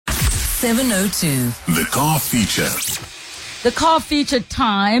0702. The Car Feature. The car feature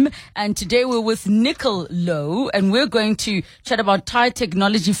time, and today we're with Nicol Louw, and we're going to chat about tire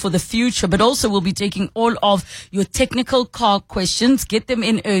technology for the future, but also we'll be taking all of your technical car questions. Get them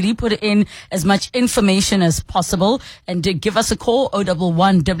in early, put in as much information as possible, and give us a call,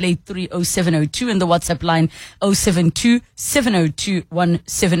 011 883 0702, and the WhatsApp line 072 702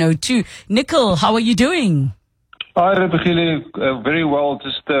 1702. Nicol, how are you doing? Hi, Rebecca. Very well.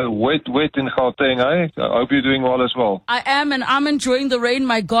 Just wet in Gauteng. I hope you're doing well as well. I am, and I'm enjoying the rain.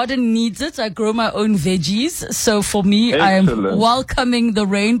 My garden needs it. I grow my own veggies. So for me, I'm welcoming the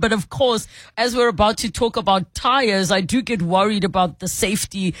rain. But of course, as we're about to talk about tires, I do get worried about the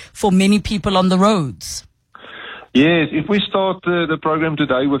safety for many people on the roads. Yes, if we start the program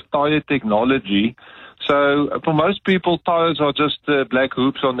today with tire technology. So for most people, tires are just black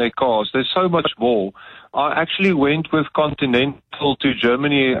hoops on their cars. There's so much more. I actually went with Continental to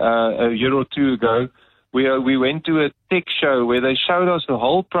Germany a year or two ago. We went to a tech show where they showed us the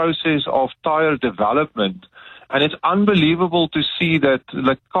whole process of tire development. And it's unbelievable to see that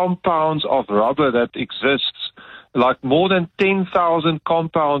the compounds of rubber that exists, like more than 10,000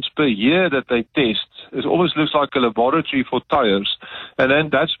 compounds per year that they test. It almost looks like a laboratory for tires. And then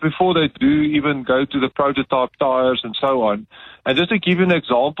that's before they do even go to the prototype tires and so on. And just to give you an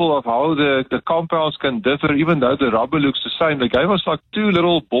example of how the compounds can differ, even though the rubber looks the same, they gave us like two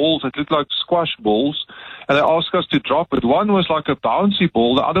little balls that looked like squash balls, and they asked us to drop it. One was like a bouncy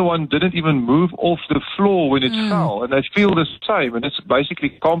ball. The other one didn't even move off the floor when it fell, and they feel the same, and it's basically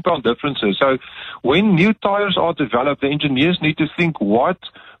compound differences. So when new tires are developed, the engineers need to think, what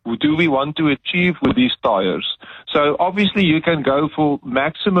do we want to achieve with these tires? So obviously you can go for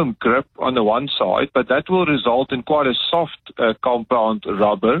maximum grip on the one side, but that will result in quite a soft compound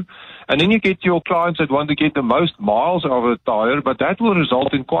rubber. And then you get your clients that want to get the most miles out of a tire, but that will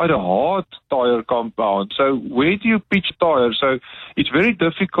result in quite a hard tire compound. So where do you pitch tires? So it's very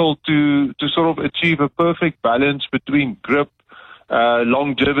difficult to sort of achieve a perfect balance between grip,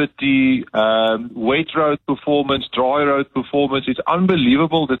 longevity, wet road performance, dry road performance. It's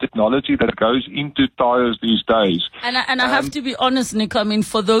unbelievable the technology that goes into tires these days. And I have to be honest, Nick, I mean,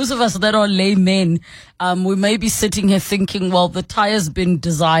 for those of us that are laymen, we may be sitting here thinking, well, the tire's been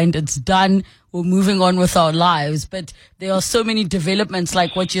designed, it's done, we're moving on with our lives. But there are so many developments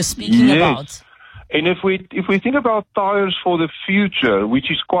like what you're speaking about. And if we think about tires for the future,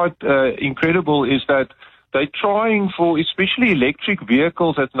 which is quite incredible, is that they're trying for, especially electric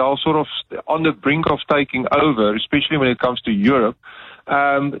vehicles that's now sort of on the brink of taking over, especially when it comes to Europe.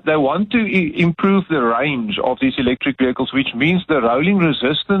 They want to improve the range of these electric vehicles, which means the rolling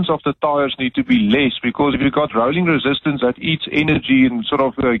resistance of the tires need to be less, because if you've got rolling resistance that eats energy and sort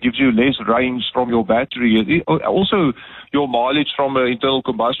of gives you less range from your battery, also your mileage from an internal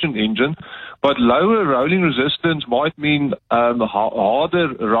combustion engine, but lower rolling resistance might mean harder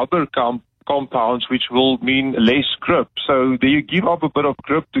rubber compounds, which will mean less grip. So do you give up a bit of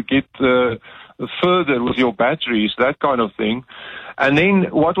grip to get further with your batteries, that kind of thing. And then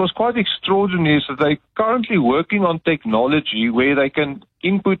what was quite extraordinary is that they're currently working on technology where they can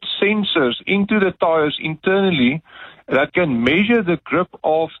input sensors into the tires internally that can measure the grip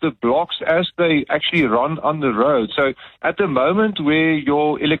of the blocks as they actually run on the road. So at the moment where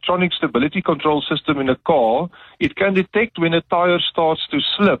your electronic stability control system in a car, it can detect when a tire starts to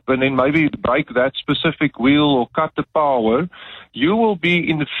slip and then maybe break that specific wheel or cut the power. You will be,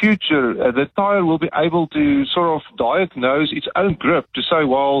 in the future, the tire will be able to sort of diagnose its own grip to say,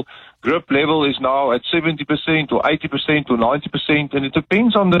 well, grip level is now at 70% or 80% or 90%, and it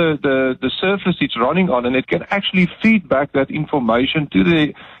depends on the surface it's running on, and it can actually feed back that information to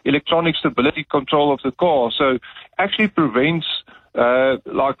the electronic stability control of the car. So actually prevents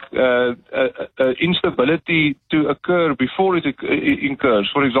instability to occur before it incurs.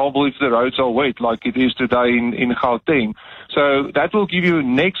 For example, if the roads are wet, like it is today in Gauteng. So that will give you a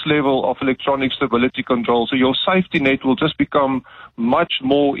next level of electronic stability control. So your safety net will just become much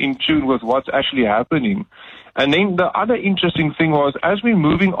more in tune with what's actually happening. And then the other interesting thing was, as we're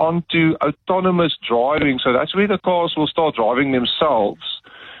moving on to autonomous driving, so that's where the cars will start driving themselves.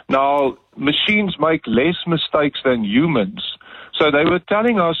 Now, machines make less mistakes than humans. So they were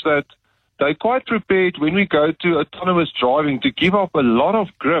telling us that they're quite prepared when we go to autonomous driving to give up a lot of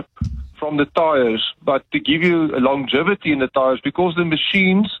grip from the tires, but to give you a longevity in the tires, because the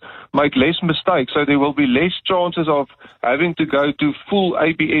machines make less mistakes. So there will be less chances of having to go to full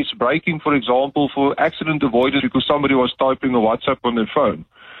ABS braking, for example, for accident avoidance because somebody was typing a WhatsApp on their phone.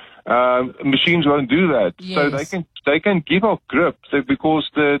 Machines won't do that. Yes. So they can give up grip because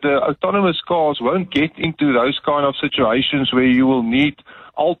the autonomous cars won't get into those kind of situations where you will need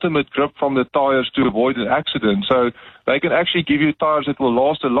ultimate grip from the tires to avoid an accident. So they can actually give you tires that will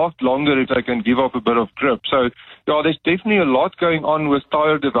last a lot longer if they can give up a bit of grip. So yeah, there's definitely a lot going on with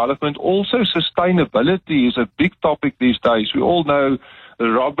tire development. Also, sustainability is a big topic these days. We all know the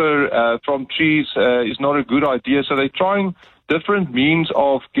rubber from trees is not a good idea. So they're trying different means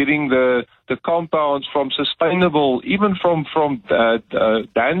of getting the compounds from sustainable, even from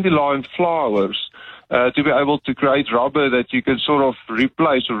dandelion flowers, to be able to create rubber that you can sort of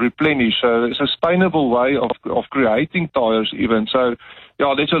replace or replenish. So it's a sustainable way of creating tires even. So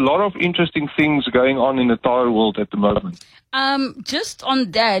yeah, there's a lot of interesting things going on in the tire world at the moment. Just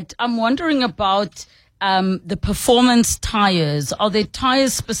on that, I'm wondering about the performance tires. Are there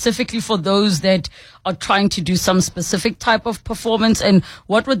tires specifically for those that are trying to do some specific type of performance, and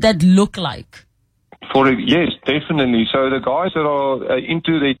what would that look like? Yes, definitely. So the guys that are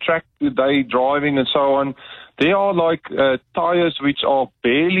into the track day driving and so on, they are like tires which are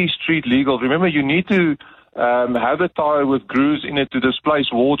barely street legal. Remember, you need to have a tire with grooves in it to displace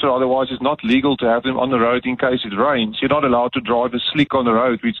water, otherwise it's not legal to have them on the road in case it rains. You're not allowed to drive a slick on the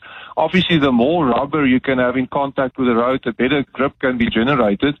road, which obviously the more rubber you can have in contact with the road, the better grip can be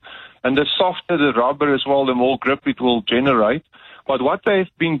generated. And the softer the rubber as well, the more grip it will generate. But what they've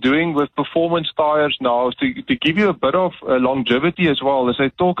been doing with performance tires now is to give you a bit of longevity as well, as they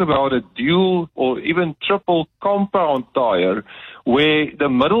talk about a dual or even triple compound tire, where the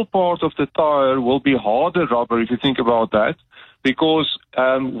middle part of the tire will be harder rubber, if you think about that. Because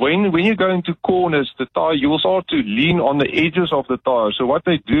when you go into corners, the tire, you will start to lean on the edges of the tire. So what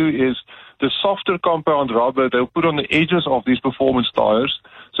they do is the softer compound rubber, they'll put on the edges of these performance tires.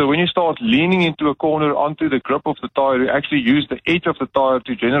 So when you start leaning into a corner onto the grip of the tire, you actually use the edge of the tire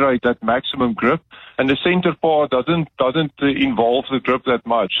to generate that maximum grip. And the center part doesn't involve the grip that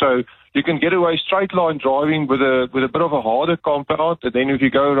much. So you can get away straight line driving with a bit of a harder compound. And then if you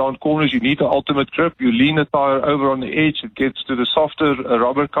go around corners, you need the ultimate grip. You lean the tire over on the edge, it gets to the softer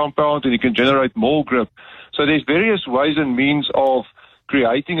rubber compound, and you can generate more grip. So there's various ways and means of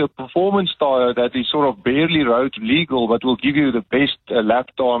creating a performance tire that is sort of barely road legal, but will give you the best lap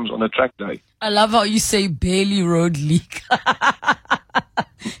times on a track day. I love how you say barely road legal.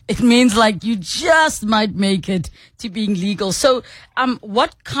 It means like you just might make it to being legal. So,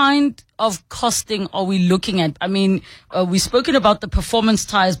 what kind of costing are we looking at? I mean, we've spoken about the performance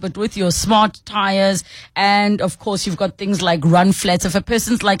tires, but with your smart tires, and of course you've got things like run flats. If a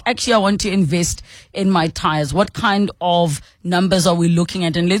person's like, actually, I want to invest in my tires, what kind of numbers are we looking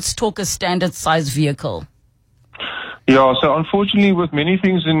at? And let's talk a standard size vehicle. Yeah, so unfortunately with many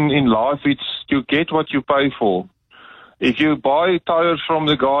things in life, it's you get what you pay for. If you buy tires from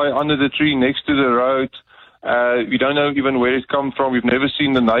the guy under the tree next to the road, you don't know even where it come from, you've never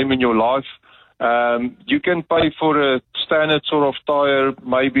seen the name in your life, you can pay for a standard sort of tire,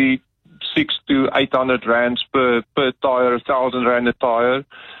 maybe 600 to 800 rands per tire, 1,000 rand a tire.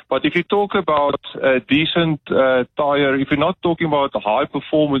 But if you talk about a decent tire, if you're not talking about the high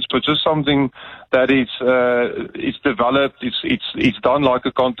performance, but just something that is it's developed, it's done like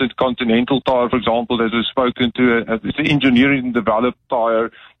a Continental tire, for example, that we've spoken to, it's an engineering developed tire,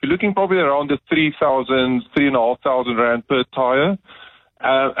 you're looking probably around the 3,000, 3,500 rand per tire.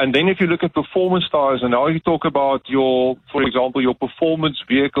 And then if you look at performance tires, and now you talk about for example, your performance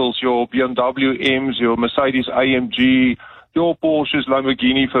vehicles, your BMW M's, your Mercedes AMG, your Porsches,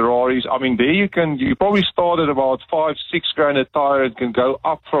 Lamborghini, Ferraris. I mean, there you probably start at about 5-6 grand a tire and can go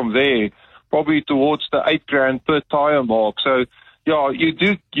up from there, probably towards the 8 grand per tire mark. So, yeah, you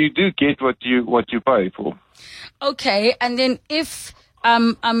do get what you pay for. Okay, and then if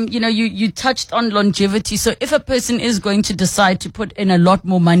you touched on longevity. So if a person is going to decide to put in a lot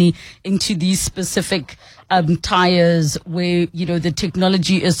more money into these specific tires where, the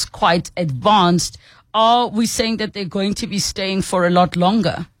technology is quite advanced, are we saying that they're going to be staying for a lot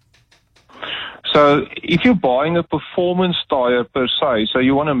longer? So if you're buying a performance tire per se, so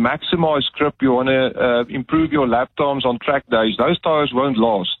you want to maximize grip, you want to improve your lap times on track days, those tires won't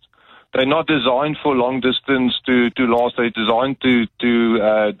last. They're not designed for long distance to last. They're designed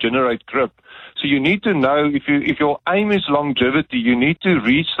to generate grip. So you need to know if your aim is longevity, you need to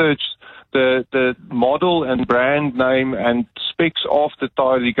research the model and brand name and specs of the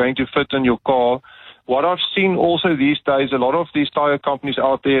tire you're going to fit in your car. What I've seen also these days, a lot of these tire companies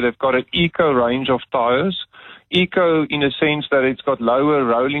out there, they've got an eco range of tires. Eco in a sense that it's got lower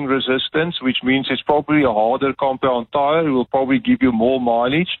rolling resistance, which means it's probably a harder compound tire. It will probably give you more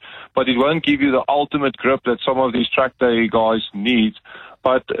mileage, but it won't give you the ultimate grip that some of these track day guys need.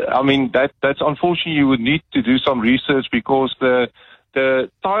 But I mean, that's unfortunately you would need to do some research because the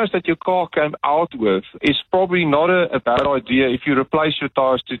the tires that your car came out with is probably not a bad idea if you replace your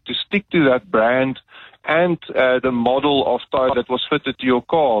tires to stick to that brand and the model of tire that was fitted to your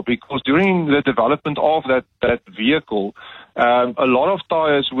car, because during the development of that vehicle, a lot of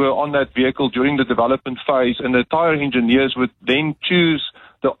tires were on that vehicle during the development phase, and the tire engineers would then choose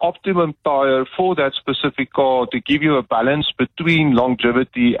the optimum tire for that specific car to give you a balance between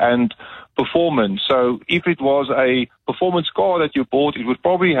longevity and performance. So if it was a performance car that you bought, it would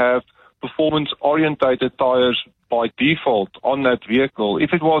probably have performance-orientated tires by default on that vehicle.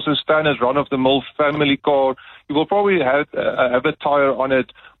 If it was a standard run-of-the-mill family car, you will probably have a tire on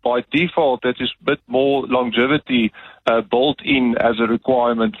it by default that is a bit more longevity built in as a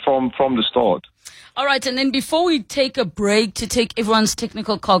requirement from the start. All right, and then before we take a break to take everyone's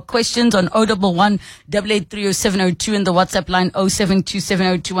technical call questions on 011 883 0702 and the WhatsApp line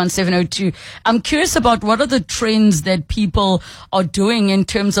 0727021702, I'm curious about what are the trends that people are doing in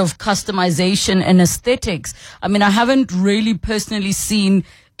terms of customization and aesthetics. I mean, I haven't really personally seen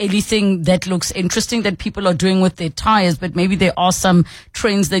anything that looks interesting that people are doing with their tires, but maybe there are some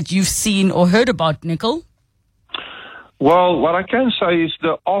trends that you've seen or heard about, Nicol. Well, what I can say is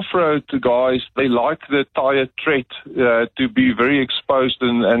the off-road guys, they like the tire tread to be very exposed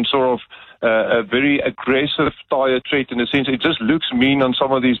and sort of a very aggressive tire tread in the sense it just looks mean on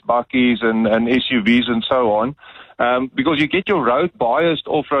some of these buckies and SUVs and so on. Because you get your road biased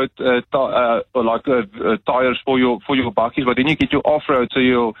off-road tires for your buckies, but then you get your off-road, so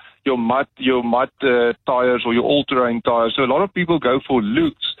your mud tires or your all-terrain tires. So a lot of people go for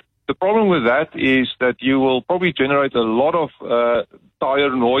looks. The problem with that is that you will probably generate a lot of tire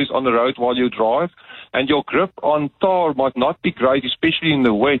noise on the road while you drive, and your grip on tar might not be great, especially in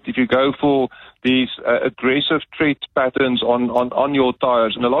the wet, if you go for these aggressive tread patterns on your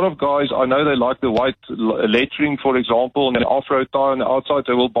tires. And a lot of guys, I know they like the white lettering, for example, on the off-road tire on the outside.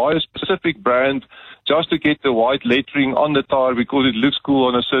 They will buy a specific brand just to get the white lettering on the tire because it looks cool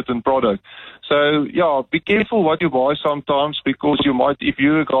on a certain product. So, yeah, be careful what you buy sometimes, because you might, if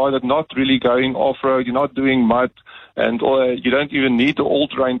you're a guy that's not really going off-road, you're not doing mud, and you don't even need the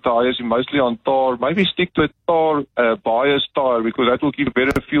all-terrain tires, you're mostly on tar, maybe stick to a tar bias tire, because that will give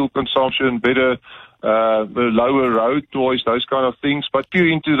better fuel consumption, better lower road noise, those kind of things. But if you're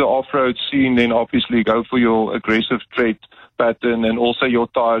into the off-road scene, then obviously go for your aggressive tread pattern, and also your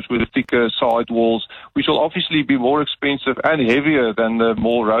tires with thicker sidewalls, which will obviously be more expensive and heavier than the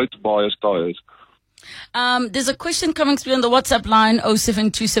more road bias tires. There's a question coming through on the WhatsApp line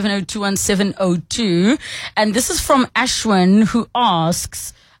 0727021702, and this is from Ashwin, who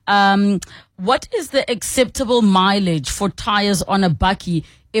asks, what is the acceptable mileage for tires on a bakkie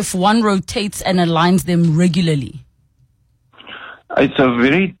if one rotates and aligns them regularly? It's a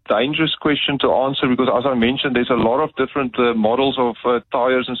very dangerous question to answer because, as I mentioned, there's a lot of different models of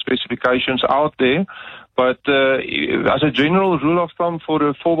tires and specifications out there. But as a general rule of thumb for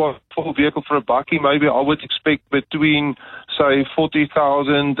a 4x4 vehicle for a bakkie, maybe I would expect between, say,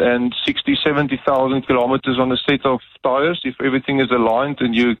 40,000 and 70,000 kilometers on a set of tires if everything is aligned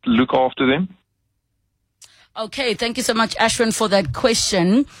and you look after them. Okay, thank you so much, Ashwin, for that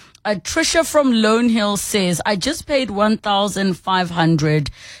question. Trisha from Lone Hill says, I just paid 1,500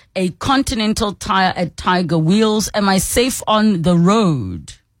 a Continental tire at Tiger Wheels. Am I safe on the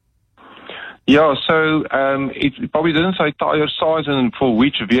road? Yeah, so it probably doesn't say tire size and for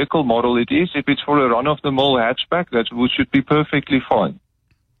which vehicle model it is. If it's for a run-of-the-mill hatchback, that should be perfectly fine.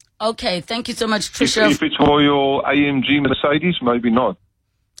 Okay, thank you so much, Trisha. If it's for your AMG Mercedes, maybe not.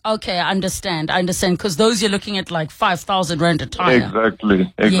 Okay, I understand, because those you're looking at like 5,000 rand a tire.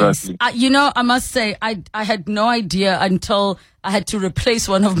 Exactly. Yes. I must say, I had no idea until I had to replace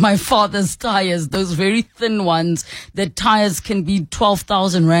one of my father's tires, those very thin ones, that tires can be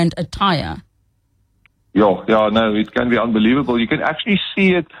 12,000 rand a tire. Yeah, no, it can be unbelievable. You can actually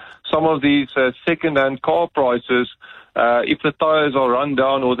see it, some of these second-hand car prices. If the tires are run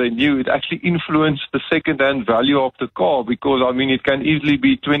down or they're new, it actually influences the second-hand value of the car because, I mean, it can easily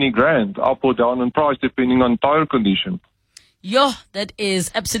be 20 grand up or down in price depending on tire condition. Yeah, that is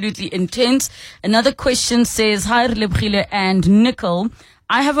absolutely intense. Another question says, hi, Lebrile and Nicol.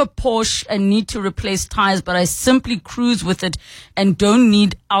 I have a Porsche and need to replace tires, but I simply cruise with it and don't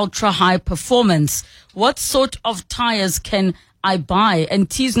need ultra-high performance. What sort of tires can I buy? And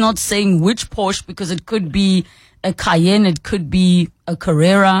T's not saying which Porsche because it could be a Cayenne, it could be a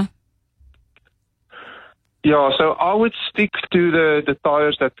Carrera. Yeah, so I would stick to the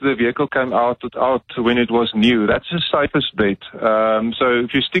tires that the vehicle came out when it was new. That's the safest bet. So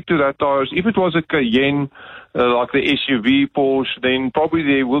if you stick to that tires, if it was a Cayenne, like the SUV Porsche, then probably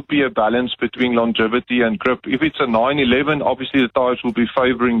there will be a balance between longevity and grip. If it's a 911, obviously the tires will be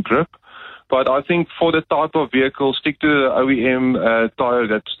favoring grip. But I think for the type of vehicle, stick to the OEM tire.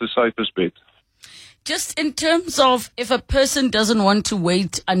 That's the safest bet. Just in terms of if a person doesn't want to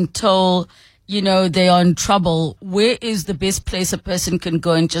wait until they are in trouble, where is the best place a person can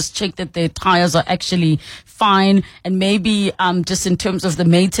go and just check that their tires are actually fine? And maybe just in terms of the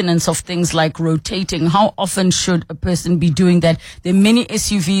maintenance of things like rotating, how often should a person be doing that? There are many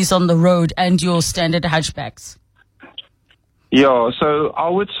SUVs on the road and your standard hatchbacks. Yeah, so I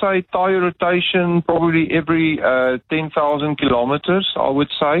would say tire rotation probably every 10,000 kilometers, I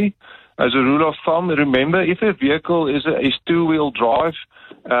would say. As a rule of thumb, remember, if a vehicle is two-wheel drive,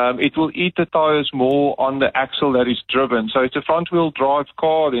 it will eat the tires more on the axle that is driven. So it's a front-wheel drive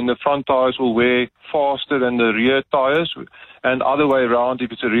car, then the front tires will wear faster than the rear tires, and other way around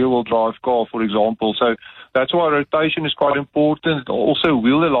if it's a rear-wheel drive car, for example. So that's why rotation is quite important. Also,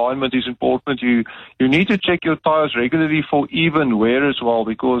 wheel alignment is important. You need to check your tires regularly for even wear as well,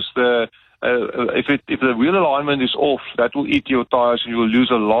 because if the wheel alignment is off, that will eat your tires and you will lose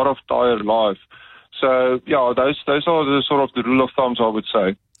a lot of tire life. So, yeah, those are the sort of the rule of thumbs, I would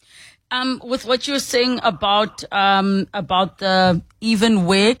say. With what you're saying about the even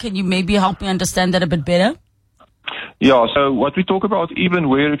wear, can you maybe help me understand that a bit better? Yeah, so what we talk about even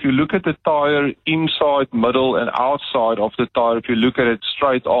wear, if you look at the tire inside, middle, and outside of the tire, if you look at it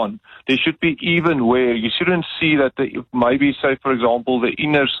straight on, there should be even wear. You shouldn't see that maybe, say, for example, the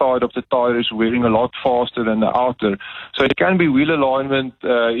inner side of the tire is wearing a lot faster than the outer. So it can be wheel alignment,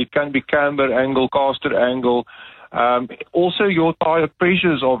 it can be camber angle, caster angle. Also, your tire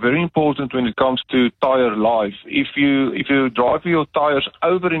pressures are very important when it comes to tire life. If you drive your tires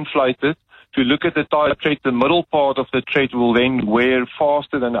overinflated, if you look at the tire tread, the middle part of the tread will then wear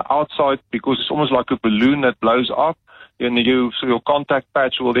faster than the outside because it's almost like a balloon that blows up. And so your contact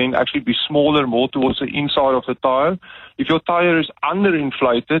patch will then actually be smaller, more towards the inside of the tire. If your tire is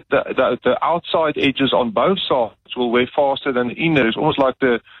underinflated, the outside edges on both sides will wear faster than the inner. It's almost like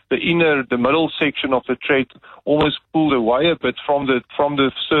the middle section of the tread almost pulled away a bit from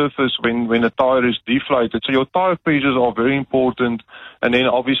the surface when the tire is deflated. So your tire pressures are very important, and then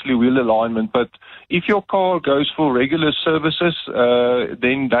obviously wheel alignment. But if your car goes for regular services,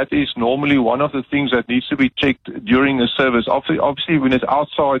 then that is normally one of the things that needs to be checked during a service. Obviously, when it's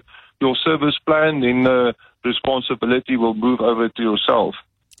outside your service plan, then the responsibility will move over to yourself.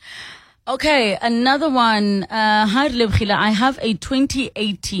 Okay, another one. Hi, Lebogile. I have a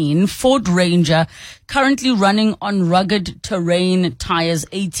 2018 Ford Ranger currently running on rugged terrain tires,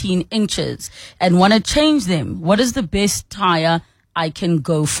 18 inches, and want to change them. What is the best tire I can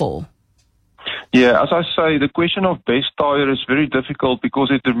go for? Yeah, as I say, the question of best tire is very difficult because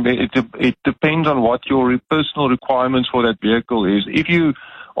it depends on what your personal requirements for that vehicle is. If you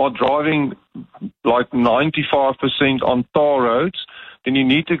are driving like 95% on tar roads, then you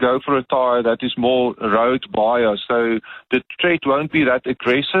need to go for a tire that is more road biased. So the tread won't be that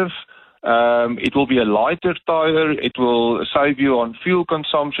aggressive. It will be a lighter tire. It will save you on fuel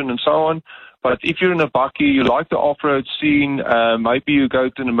consumption and so on. But if you're in a bakkie, you like the off-road scene, maybe you go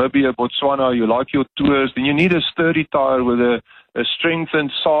to Namibia, Botswana, you like your tours, then you need a sturdy tire with a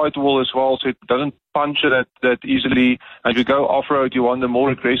strengthened sidewall as well, so it doesn't puncture that easily. And if you go off-road, you want a more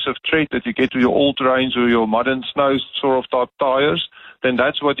aggressive tread that you get to your all-terrains or your mud and snow sort of type tires, then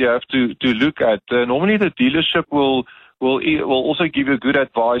that's what you have to look at. Normally the dealership will also give you good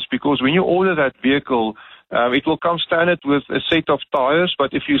advice, because when you order that vehicle, it will come standard with a set of tires,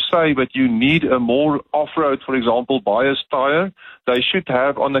 but if you say that you need a more off-road, for example, biased tire, they should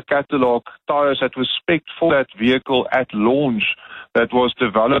have on the catalog tires that were spec'd for that vehicle at launch, that was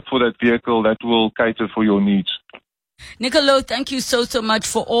developed for that vehicle, that will cater for your needs. Nicol Louw, thank you so much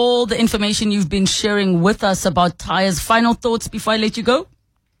for all the information you've been sharing with us about tires. Final thoughts before I let you go?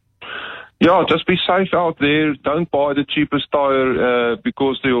 Yeah, just be safe out there. Don't buy the cheapest tire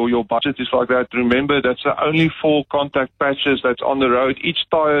because your budget is like that. Remember, that's the only 4 contact patches that's on the road. Each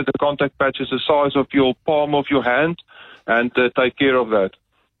tire, the contact patch is the size of your palm of your hand, and take care of that.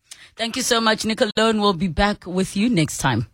 Thank you so much, Nicol Louw, and we'll be back with you next time.